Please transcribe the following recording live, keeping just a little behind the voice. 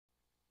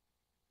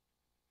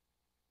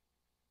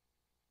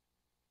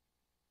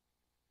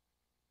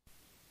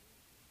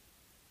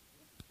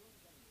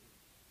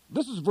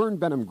This is Vern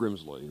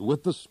Grimsley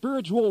with the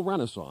Spiritual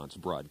Renaissance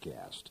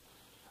broadcast.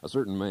 A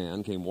certain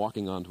man came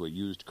walking onto a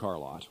used car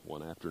lot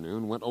one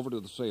afternoon, went over to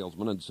the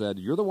salesman and said,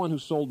 "You're the one who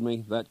sold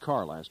me that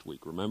car last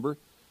week, remember?"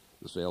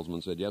 The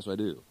salesman said, "Yes, I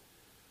do."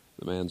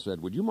 The man said,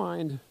 "Would you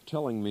mind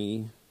telling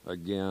me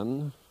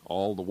again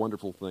all the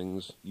wonderful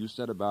things you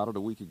said about it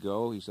a week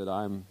ago?" He said,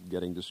 "I'm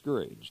getting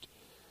discouraged."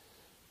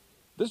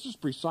 This is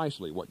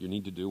precisely what you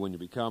need to do when you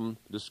become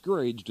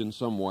discouraged in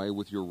some way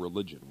with your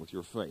religion, with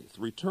your faith.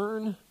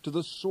 Return to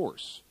the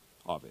source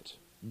of it.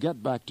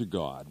 Get back to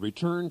God.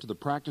 Return to the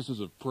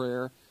practices of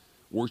prayer,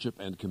 worship,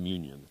 and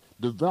communion.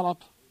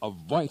 Develop a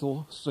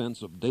vital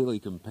sense of daily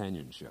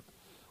companionship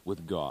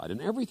with God in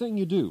everything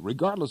you do,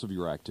 regardless of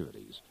your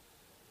activities.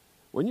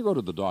 When you go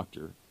to the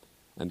doctor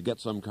and get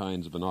some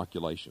kinds of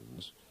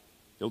inoculations,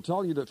 he'll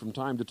tell you that from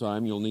time to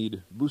time you'll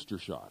need booster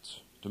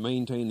shots to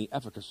maintain the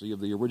efficacy of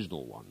the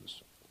original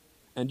ones.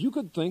 And you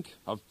could think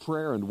of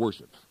prayer and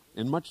worship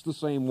in much the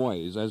same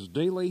ways as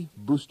daily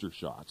booster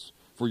shots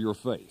for your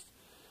faith.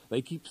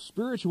 They keep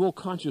spiritual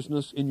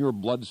consciousness in your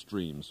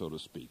bloodstream, so to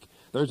speak.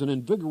 There's an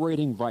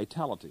invigorating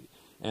vitality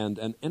and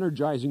an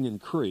energizing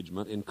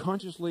encouragement in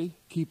consciously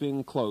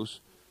keeping close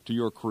to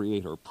your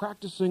Creator,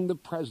 practicing the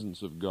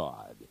presence of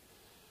God,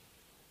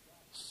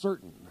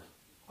 certain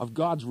of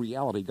God's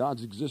reality,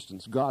 God's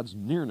existence, God's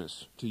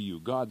nearness to you,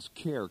 God's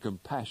care,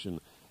 compassion,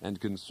 and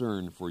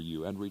concern for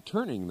you, and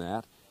returning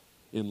that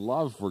in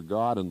love for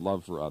God and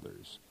love for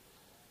others.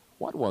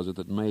 What was it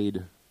that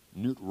made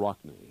Knute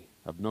Rockne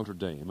of Notre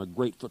Dame a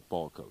great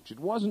football coach? It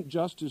wasn't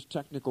just his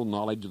technical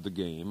knowledge of the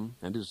game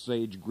and his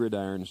sage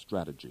gridiron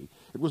strategy.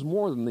 It was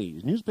more than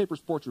these. Newspaper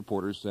sports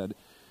reporters said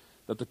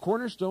that the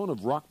cornerstone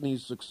of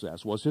Rockne's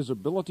success was his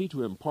ability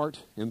to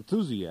impart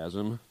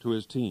enthusiasm to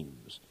his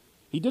teams.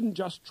 He didn't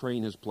just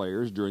train his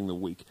players during the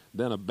week,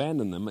 then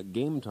abandon them at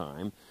game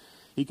time.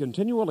 He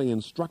continually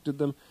instructed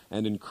them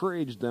and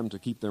encouraged them to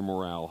keep their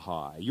morale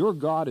high. Your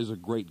God is a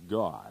great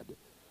God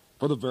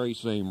for the very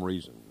same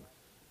reason.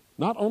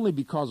 Not only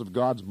because of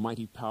God's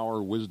mighty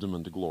power, wisdom,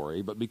 and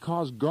glory, but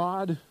because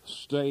God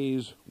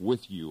stays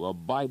with you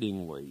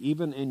abidingly,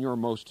 even in your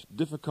most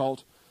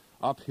difficult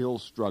uphill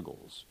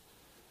struggles.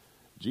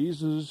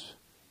 Jesus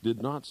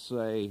did not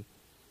say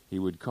he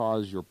would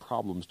cause your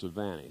problems to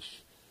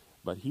vanish,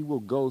 but he will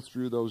go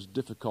through those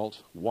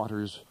difficult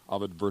waters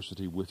of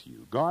adversity with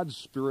you. God's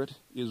Spirit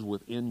is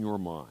within your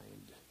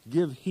mind.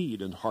 Give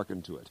heed and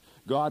hearken to it.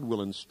 God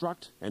will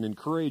instruct and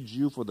encourage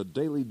you for the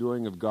daily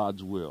doing of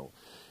God's will.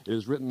 It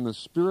is written, "The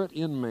Spirit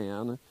in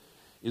man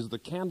is the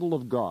candle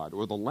of God,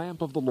 or the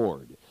lamp of the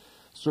Lord,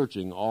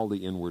 searching all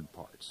the inward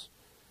parts."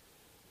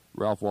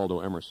 Ralph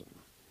Waldo Emerson,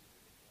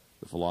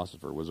 the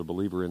philosopher, was a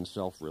believer in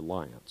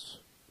self-reliance.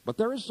 But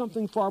there is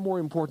something far more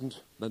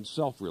important than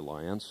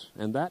self-reliance,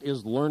 and that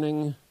is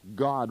learning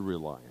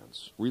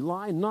God-reliance.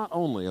 Rely not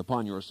only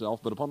upon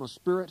yourself, but upon the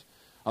Spirit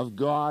of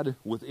God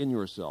within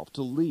yourself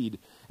to lead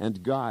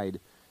and guide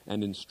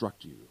and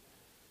instruct you.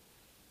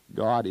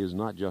 God is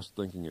not just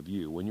thinking of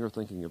you when you're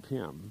thinking of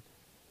Him,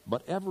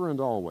 but ever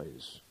and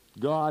always.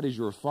 God is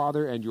your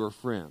Father and your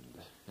friend.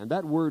 And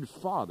that word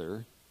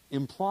Father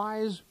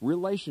implies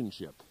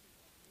relationship,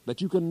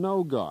 that you can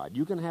know God,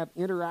 you can have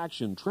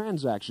interaction,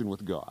 transaction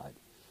with God.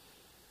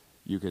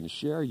 You can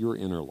share your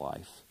inner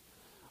life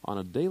on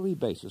a daily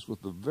basis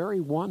with the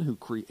very one who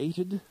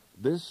created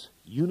this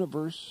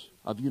universe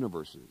of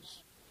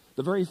universes.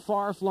 The very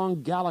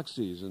far-flung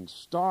galaxies and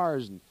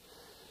stars and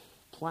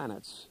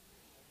planets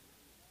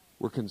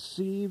were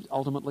conceived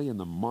ultimately in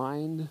the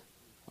mind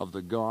of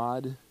the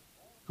God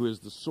who is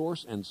the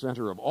source and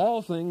center of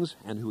all things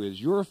and who is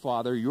your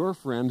Father, your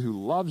friend, who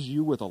loves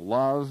you with a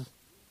love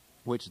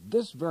which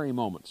this very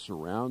moment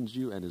surrounds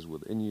you and is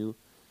within you,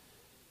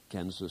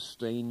 can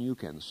sustain you,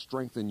 can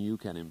strengthen you,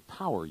 can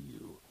empower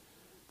you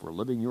for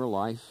living your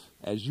life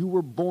as you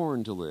were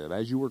born to live,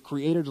 as you were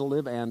created to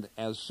live, and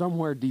as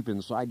somewhere deep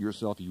inside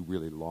yourself you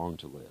really long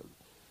to live,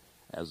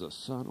 as a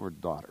son or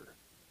daughter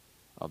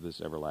of this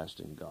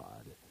everlasting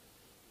God.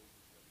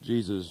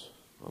 Jesus,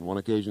 on one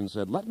occasion,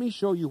 said, "Let me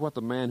show you what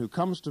the man who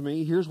comes to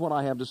me, hears what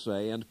I have to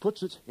say, and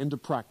puts it into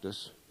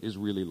practice is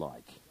really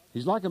like.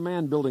 He's like a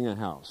man building a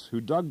house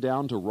who dug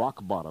down to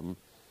rock bottom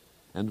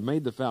and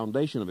made the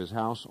foundation of his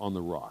house on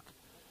the rock.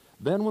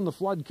 Then when the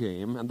flood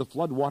came and the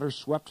flood waters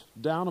swept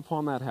down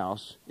upon that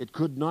house, it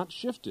could not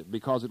shift it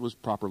because it was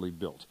properly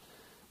built.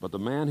 But the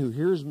man who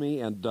hears me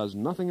and does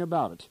nothing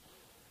about it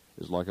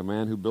is like a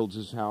man who builds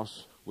his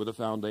house with a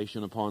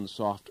foundation upon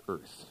soft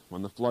earth.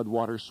 When the flood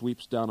water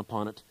sweeps down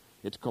upon it,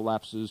 it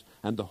collapses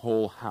and the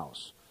whole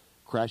house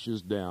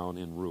crashes down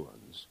in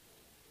ruins."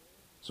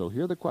 So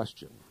hear the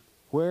question: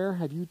 where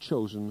have you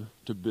chosen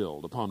to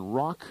build, upon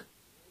rock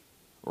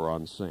or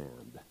on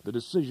sand? The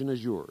decision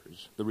is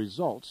yours. The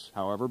results,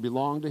 however,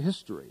 belong to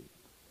history,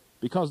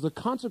 because the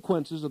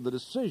consequences of the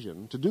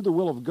decision to do the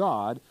will of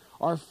God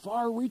are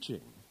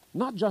far-reaching,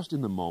 not just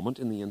in the moment,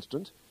 in the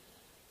instant,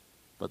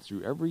 but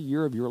through every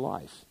year of your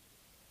life,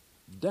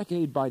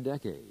 decade by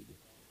decade,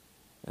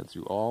 and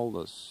through all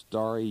the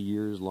starry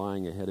years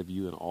lying ahead of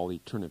you in all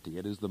eternity.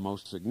 It is the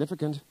most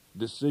significant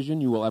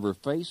decision you will ever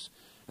face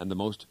and the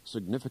most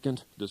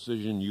significant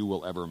decision you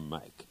will ever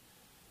make.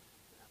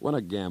 When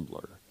a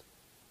gambler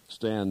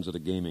stands at a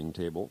gaming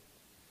table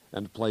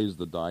and plays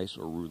the dice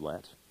or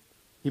roulette,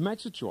 he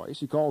makes a choice,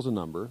 he calls a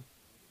number,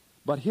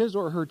 but his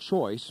or her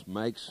choice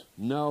makes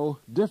no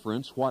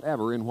difference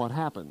whatever in what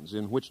happens,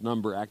 in which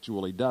number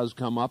actually does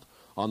come up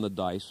on the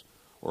dice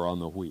or on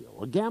the wheel.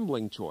 A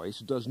gambling choice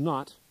does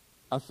not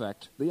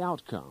affect the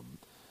outcome.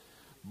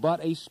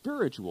 But a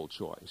spiritual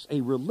choice,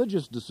 a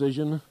religious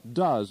decision,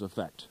 does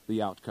affect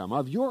the outcome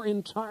of your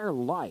entire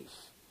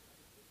life,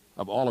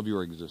 of all of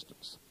your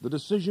existence. The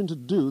decision to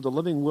do the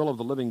living will of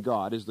the living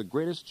God is the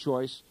greatest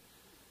choice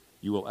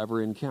you will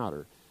ever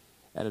encounter.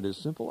 And it is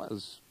simple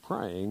as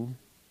praying,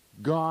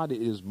 God,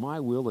 it is my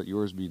will that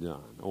yours be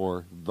done,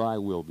 or thy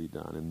will be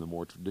done in the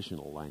more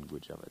traditional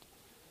language of it.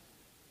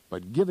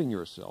 But giving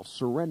yourself,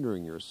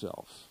 surrendering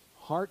yourself,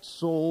 heart,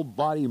 soul,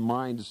 body,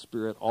 mind,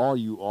 spirit, all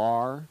you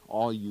are,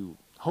 all you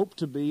hope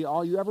to be,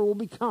 all you ever will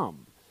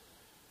become,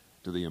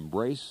 to the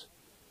embrace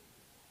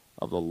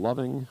of the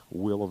loving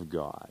will of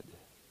God.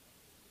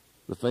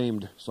 The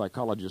famed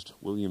psychologist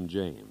William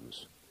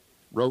James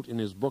wrote in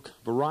his book,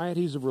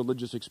 Varieties of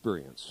Religious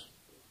Experience,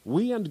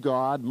 "We and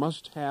God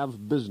must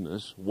have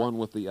business one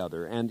with the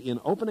other, and in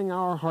opening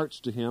our hearts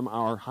to Him,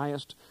 our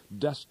highest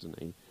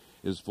destiny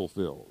is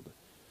fulfilled."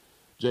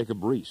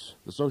 Jacob Riis,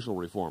 the social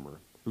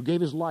reformer, who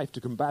gave his life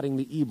to combating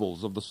the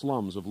evils of the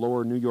slums of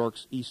lower New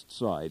York's East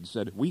Side,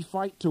 said, "We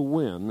fight to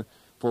win,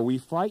 for we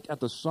fight at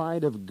the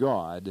side of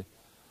God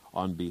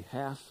on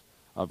behalf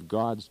of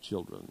God's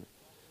children."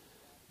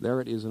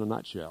 There it is in a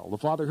nutshell. The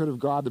fatherhood of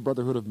God, the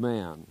brotherhood of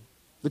man.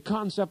 The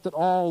concept that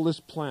all this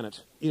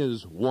planet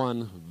is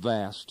one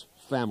vast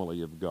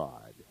family of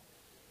God.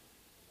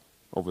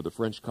 Over the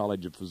French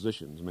College of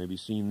Physicians may be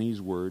seen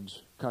these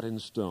words cut in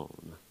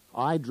stone.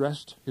 "I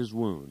dressed his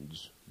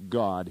wounds,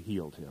 God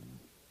healed him."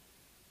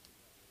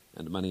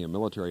 And many a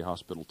military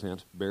hospital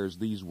tent bears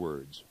these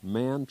words,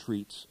 "Man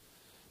treats,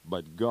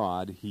 but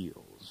God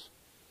heals."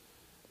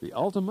 The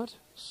ultimate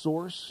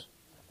source,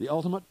 the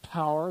ultimate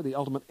power, the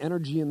ultimate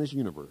energy in this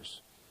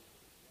universe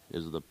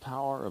is the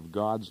power of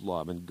God's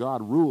love, and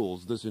God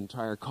rules this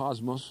entire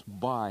cosmos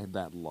by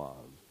that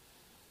love.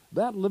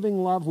 That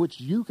living love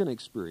which you can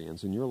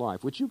experience in your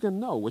life, which you can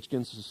know, which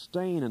can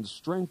sustain and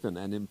strengthen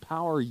and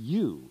empower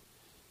you,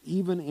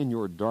 even in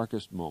your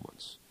darkest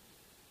moments,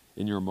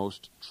 in your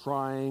most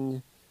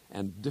trying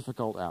and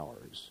difficult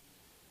hours.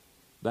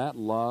 That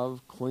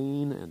love,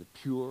 clean and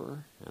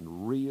pure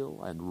and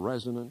real and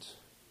resonant,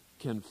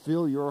 can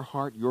fill your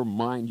heart, your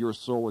mind, your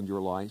soul, and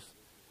your life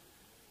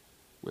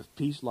with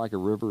peace like a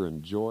river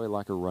and joy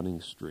like a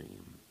running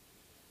stream.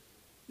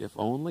 If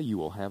only you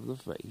will have the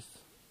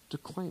faith to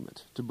claim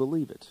it, to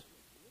believe it.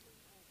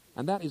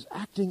 And that is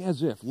acting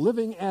as if,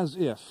 living as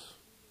if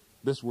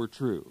this were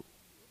true.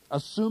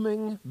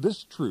 Assuming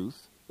this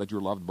truth, that you're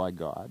loved by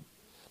God,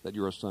 that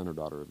you're a son or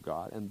daughter of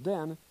God, and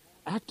then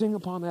acting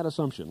upon that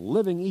assumption,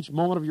 living each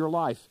moment of your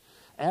life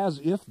as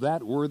if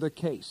that were the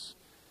case.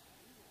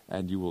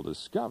 And you will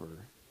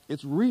discover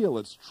it's real,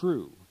 it's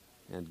true,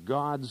 and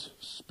God's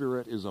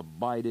Spirit is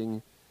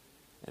abiding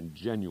and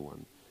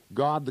genuine.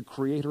 God, the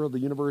creator of the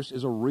universe,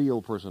 is a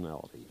real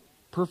personality,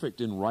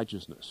 perfect in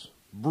righteousness,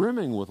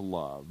 brimming with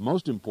love.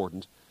 Most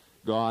important,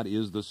 God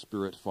is the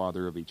Spirit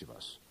Father of each of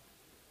us,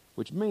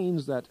 which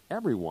means that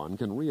everyone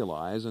can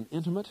realize an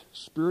intimate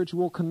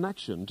spiritual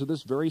connection to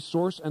this very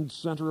source and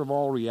center of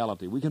all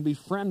reality. We can be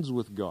friends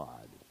with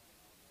God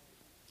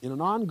in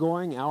an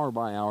ongoing,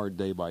 hour-by-hour,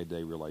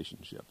 day-by-day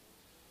relationship.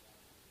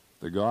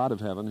 The God of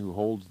heaven, who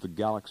holds the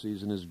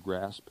galaxies in his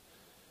grasp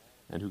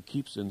and who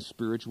keeps in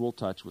spiritual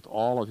touch with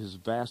all of his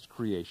vast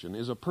creation,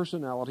 is a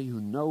personality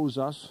who knows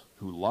us,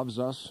 who loves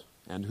us,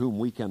 and whom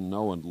we can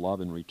know and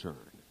love in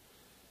return.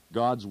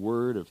 God's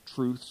word of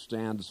truth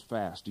stands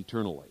fast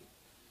eternally.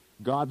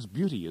 God's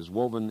beauty is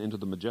woven into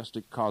the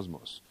majestic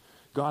cosmos.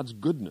 God's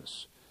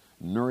goodness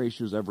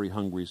nourishes every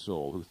hungry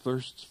soul who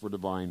thirsts for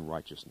divine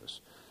righteousness.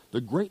 The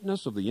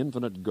greatness of the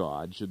infinite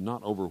God should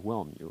not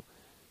overwhelm you,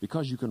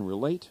 because you can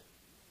relate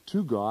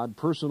to God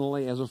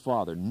personally as a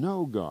father,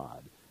 know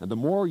God. And the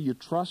more you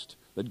trust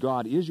that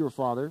God is your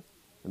Father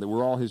and that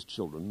we're all his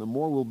children, the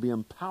more we'll be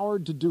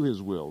empowered to do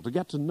his will, to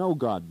get to know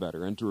God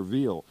better, and to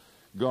reveal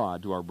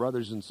God to our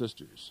brothers and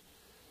sisters,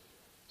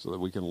 so that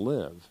we can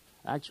live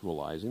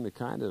actualizing the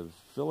kind of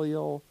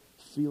filial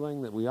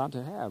feeling that we ought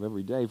to have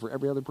every day for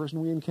every other person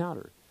we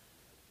encounter.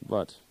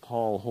 But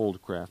Paul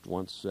Holdcraft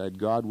once said,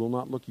 God will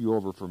not look you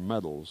over for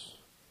medals,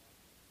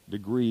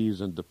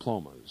 degrees, and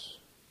diplomas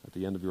at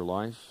the end of your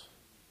life,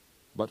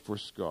 but for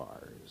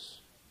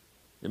scars.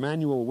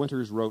 Emmanuel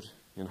Winters wrote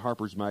in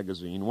Harper's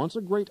Magazine, once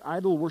a great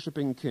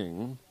idol-worshipping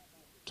king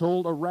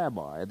told a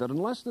rabbi that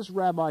unless this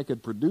rabbi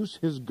could produce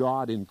his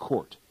God in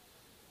court,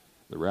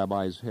 the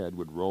rabbi's head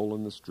would roll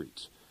in the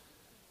streets.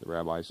 The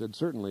rabbi said,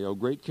 certainly, O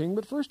great king,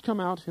 but first come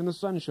out in the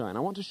sunshine.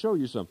 I want to show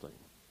you something.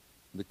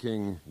 The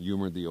king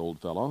humored the old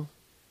fellow.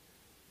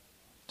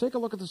 Take a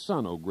look at the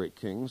sun, O great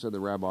king, said the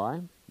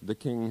rabbi. The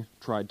king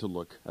tried to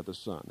look at the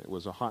sun. It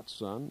was a hot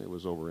sun. It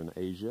was over in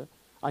Asia.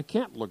 I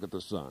can't look at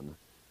the sun,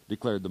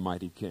 declared the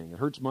mighty king. It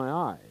hurts my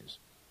eyes.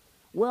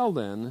 Well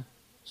then,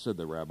 said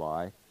the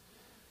rabbi,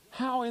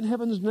 how in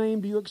heaven's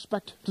name do you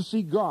expect to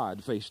see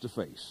God face to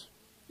face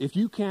if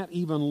you can't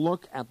even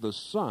look at the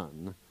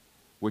sun,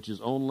 which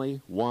is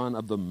only one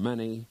of the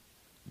many,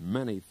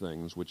 many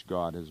things which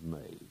God has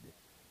made?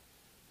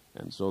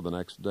 And so the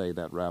next day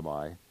that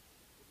rabbi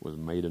was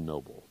made a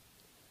noble.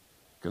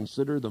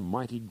 Consider the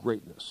mighty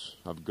greatness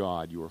of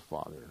God your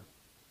Father.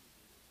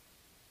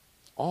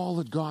 All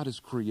that God has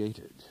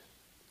created.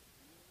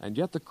 And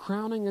yet the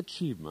crowning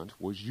achievement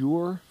was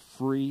your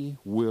free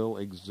will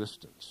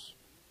existence.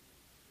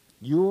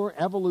 Your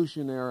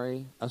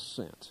evolutionary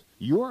ascent.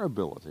 Your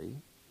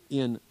ability,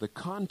 in the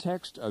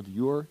context of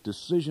your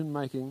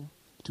decision-making,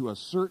 to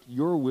assert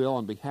your will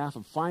on behalf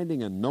of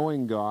finding and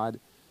knowing God,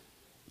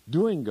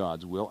 doing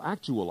God's will,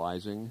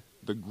 actualizing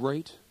the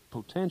great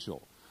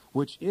potential,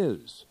 which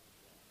is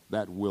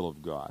that will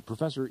of God.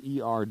 Professor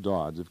E.R.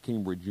 Dodds of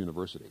Cambridge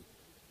University,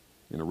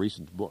 in a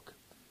recent book,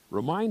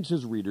 reminds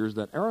his readers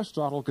that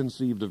Aristotle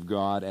conceived of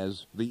God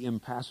as the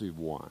impassive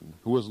one,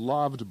 who was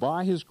loved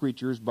by his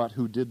creatures, but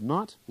who did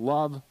not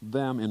love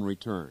them in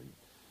return.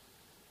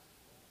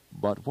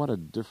 But what a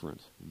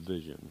different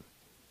vision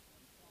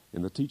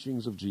in the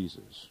teachings of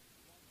Jesus,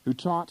 who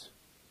taught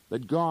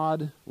that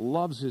God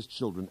loves his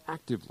children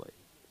actively,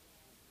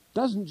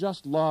 doesn't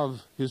just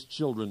love his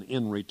children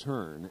in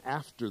return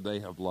after they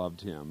have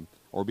loved him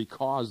or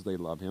because they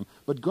love him,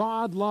 but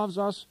God loves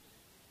us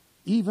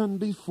even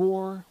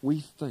before we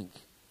think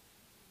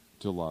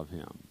to love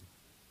him.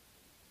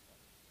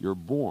 You're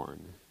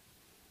born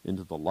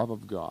into the love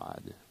of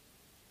God,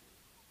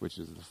 which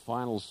is the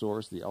final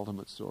source, the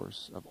ultimate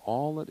source of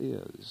all that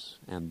is.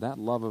 And that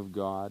love of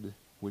God,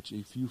 which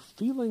if you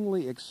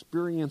feelingly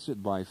experience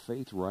it by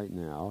faith right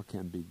now,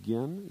 can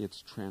begin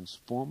its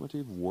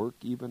transformative work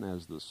even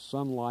as the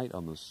sunlight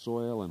on the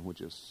soil in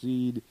which a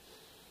seed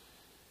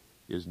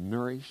is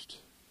nourished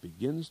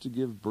begins to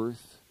give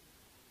birth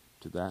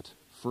to that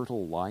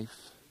fertile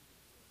life,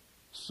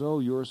 so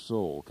your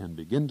soul can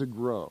begin to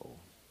grow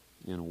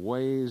in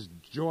ways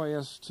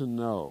joyous to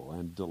know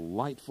and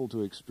delightful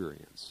to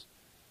experience.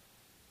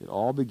 It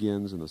all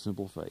begins in the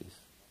simple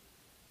faith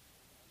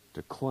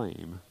to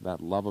claim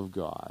that love of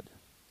God,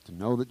 to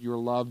know that you're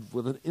loved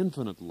with an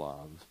infinite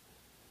love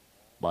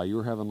by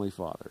your Heavenly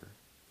Father.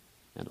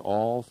 And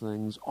all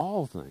things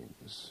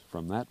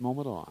from that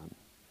moment on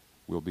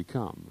will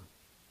become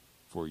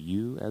for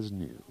you as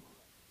new.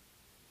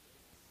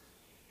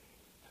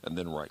 And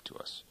then write to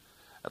us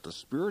at the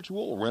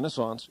Spiritual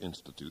Renaissance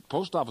Institute,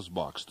 Post Office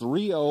Box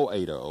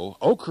 3080,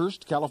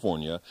 Oakhurst,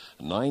 California,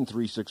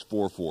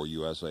 93644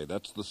 USA.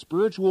 That's the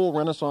Spiritual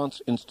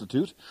Renaissance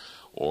Institute,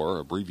 or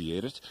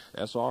abbreviate it,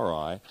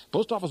 SRI,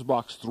 Post Office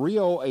Box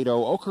 3080,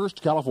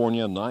 Oakhurst,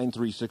 California,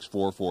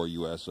 93644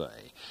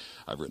 USA.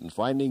 I've written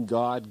Finding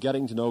God,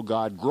 Getting to Know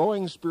God,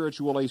 Growing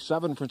Spiritually,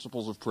 7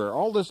 Principles of Prayer.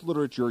 All this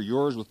literature,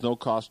 yours with no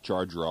cost,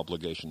 charge, or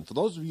obligation. For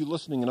those of you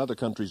listening in other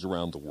countries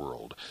around the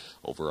world,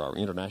 over our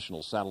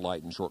international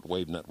satellite and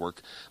shortwave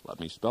network, let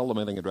me spell the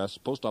mailing address,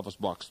 Post Office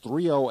Box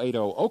 3080,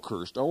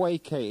 Oakhurst,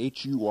 Oakhurst,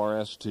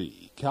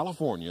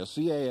 California, California,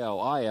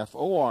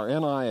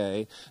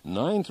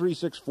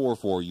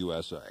 93644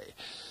 USA.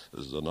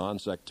 This is a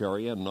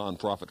non-sectarian,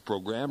 non-profit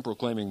program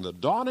proclaiming the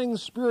dawning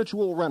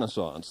spiritual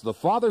renaissance, the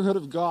fatherhood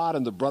of God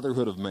and the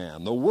brotherhood of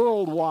man, the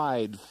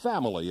worldwide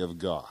family of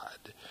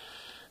God.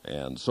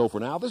 And so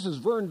for now, this is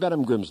Vern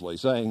Grimsley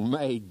saying,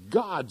 may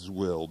God's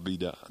will be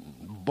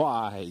done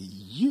by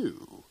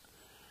you.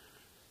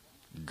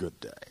 Good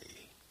day.